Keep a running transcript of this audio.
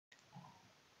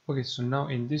Okay, so now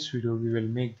in this video we will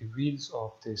make the wheels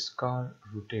of this car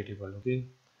rotatable. Okay,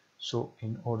 so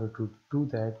in order to do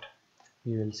that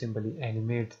we will simply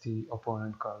animate the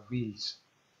opponent car wheels.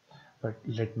 But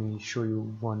let me show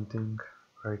you one thing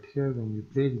right here. When we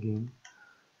play the game,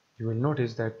 you will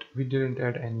notice that we didn't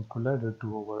add any collider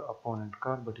to our opponent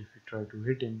car, but if we try to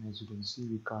hit him, as you can see,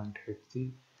 we can't hit the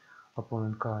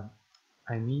opponent car.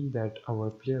 I mean that our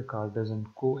player car doesn't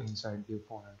go inside the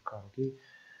opponent car. Okay,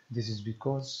 this is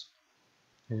because,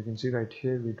 as you can see right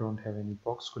here, we don't have any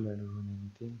box collider on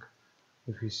anything.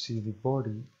 If we see the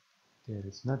body, there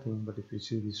is nothing, but if we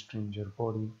see the stranger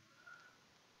body,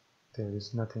 there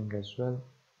is nothing as well.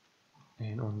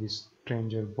 And on this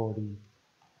stranger body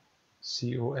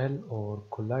COL or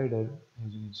collider,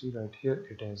 as you can see right here,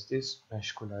 it has this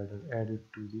mesh collider added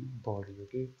to the body.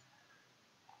 Okay,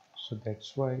 so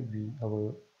that's why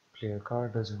our player car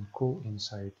doesn't go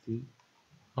inside the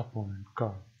opponent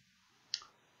car.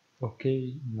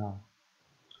 Okay, now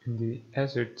in the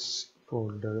assets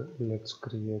folder, let's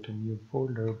create a new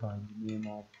folder by the name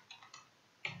of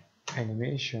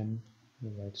animation.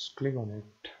 Let's click on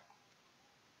it,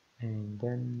 and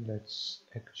then let's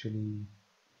actually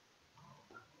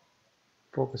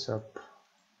focus up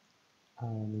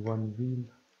on one wheel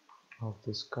of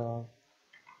this car.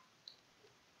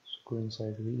 So go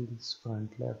inside wheels,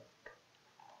 front left,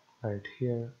 right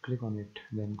here, click on it,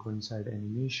 then go inside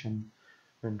animation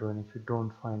window, and if you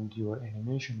don't find your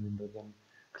animation window, then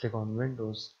click on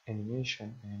Windows,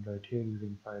 Animation, and right here you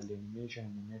will find the animation,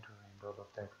 animator, and all of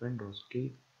that windows.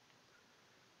 Okay,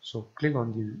 so click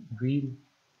on the wheel,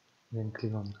 then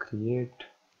click on create,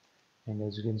 and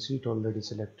as you can see, it already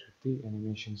selected the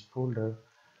animations folder.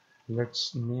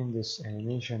 Let's name this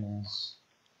animation as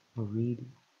wheel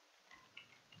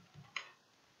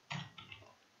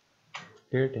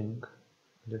rotating.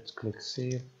 Let's click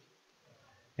save,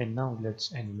 and now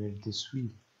let's animate this wheel.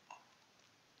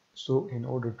 So in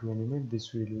order to animate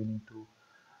this wheel, we need to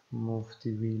move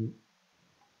the wheel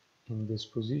in this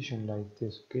position like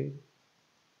this. Okay,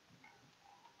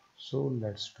 so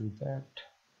let's do that.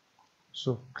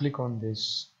 So click on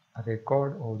this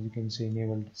record, or you can say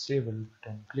enable disable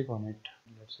button, click on it.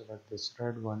 Let's select this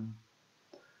red one,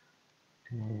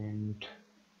 and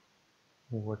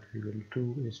what we will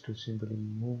do is to simply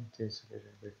move this a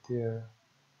little bit there.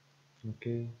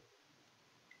 Okay,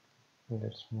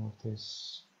 let's move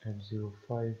this at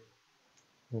 0.5.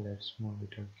 Let's move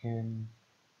it again.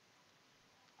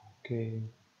 Okay,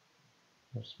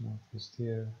 let's move this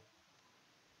there.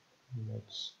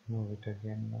 Let's move it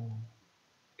again now.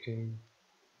 Okay,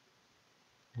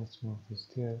 let's move this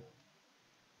there.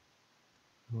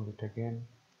 Move it again.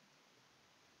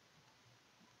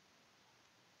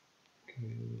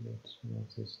 Okay, let's move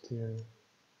this there.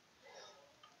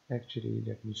 Actually,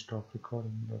 let me stop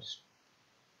recording. Let's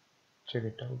check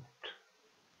it out.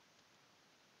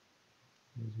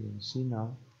 As you can see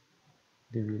now,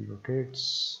 the wheel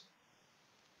rotates.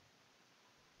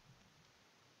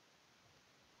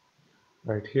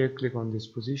 Right here, click on this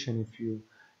position.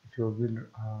 If your wheel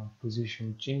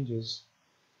position changes,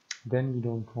 then we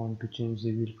don't want to change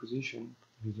the wheel position.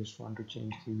 We just want to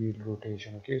change the wheel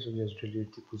rotation. Okay, so just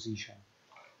delete the position.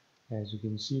 As you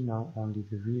can see now, only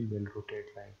the wheel will rotate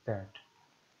like that.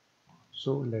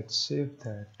 So let's save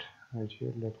that. Right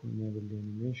here, let me enable the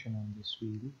animation on this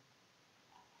wheel.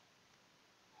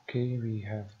 Okay, we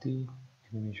have the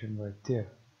animation right there.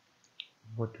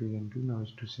 What we can do now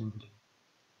is to simply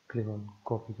click on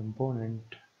copy component,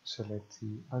 select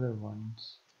the other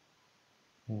ones,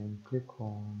 and click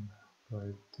on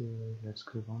right there. Let's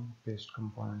click on paste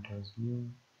component as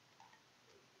new,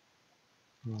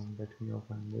 and let me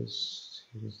open this.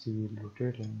 Here is the wheel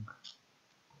rotating.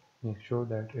 Make sure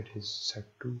that it is set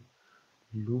to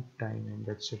loop time, and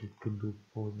let's set it to loop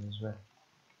pose as well,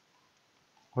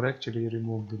 or actually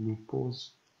remove the loop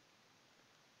pose.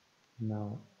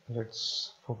 Now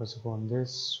let's focus upon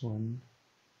this one,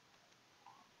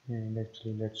 and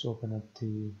actually let's open up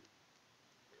the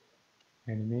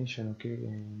animation. Okay,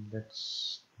 and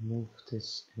let's move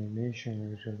this animation a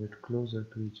little bit closer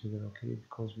to each other. Okay,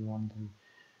 because we want the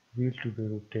wheel to be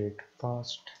rotate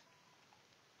fast.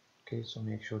 Okay, so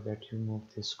make sure that you move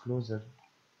this closer,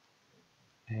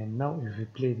 and now if we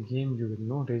play the game, you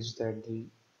will notice that the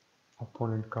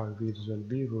opponent car wheels will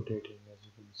be rotating. As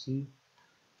you can see,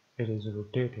 it is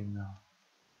rotating now.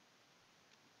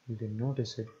 You can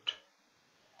notice it.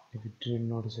 If you didn't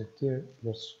notice it there,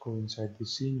 let's go inside the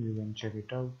scene. You can check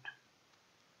it out.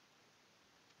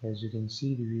 As you can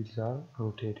see, the wheels are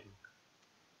rotating,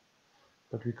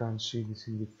 but we can't see this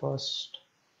in the first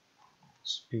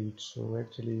speed. So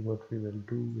actually what we will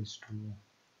do is to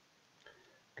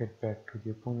get back to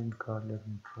the opponent car. Let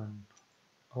me turn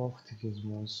off the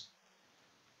gizmos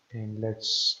and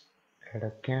let's add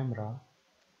a camera.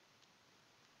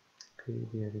 Okay,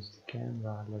 there is the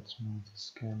camera. Let's move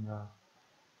this camera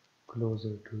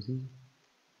closer to the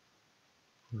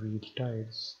wheel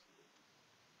tires,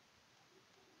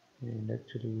 and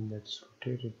actually let's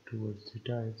rotate it towards the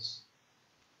tires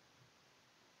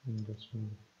and let's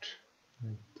move it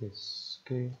like this.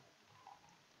 Okay,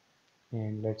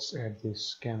 and let's add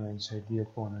this camera inside the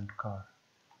opponent car.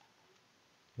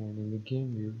 And in the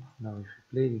game view, now if you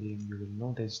play the game, you will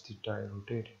notice the tire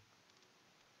rotating.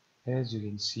 As you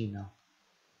can see now,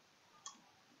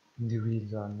 the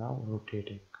wheels are now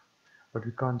rotating, but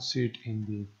we can't see it in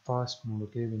the fast mode,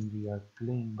 okay, when we are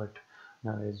playing. But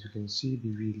now as you can see,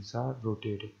 the wheels are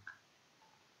rotating.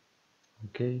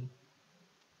 Okay,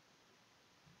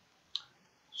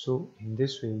 so in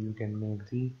this way you can make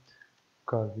the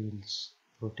car wheels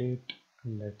rotate.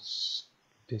 Let's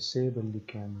disable the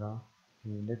camera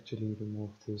and actually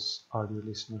remove this audio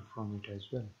listener from it as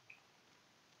well.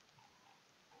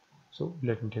 So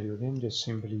let me tell you again, just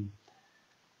simply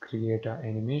create an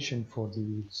animation for the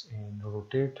wheels and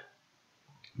rotate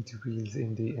the wheels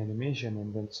in the animation,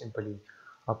 and then simply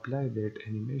apply that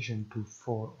animation to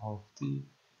 4 of the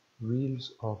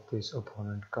wheels of this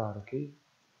opponent car. Okay,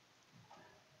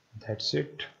 that's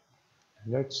it.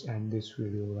 Let's end this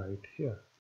video right here.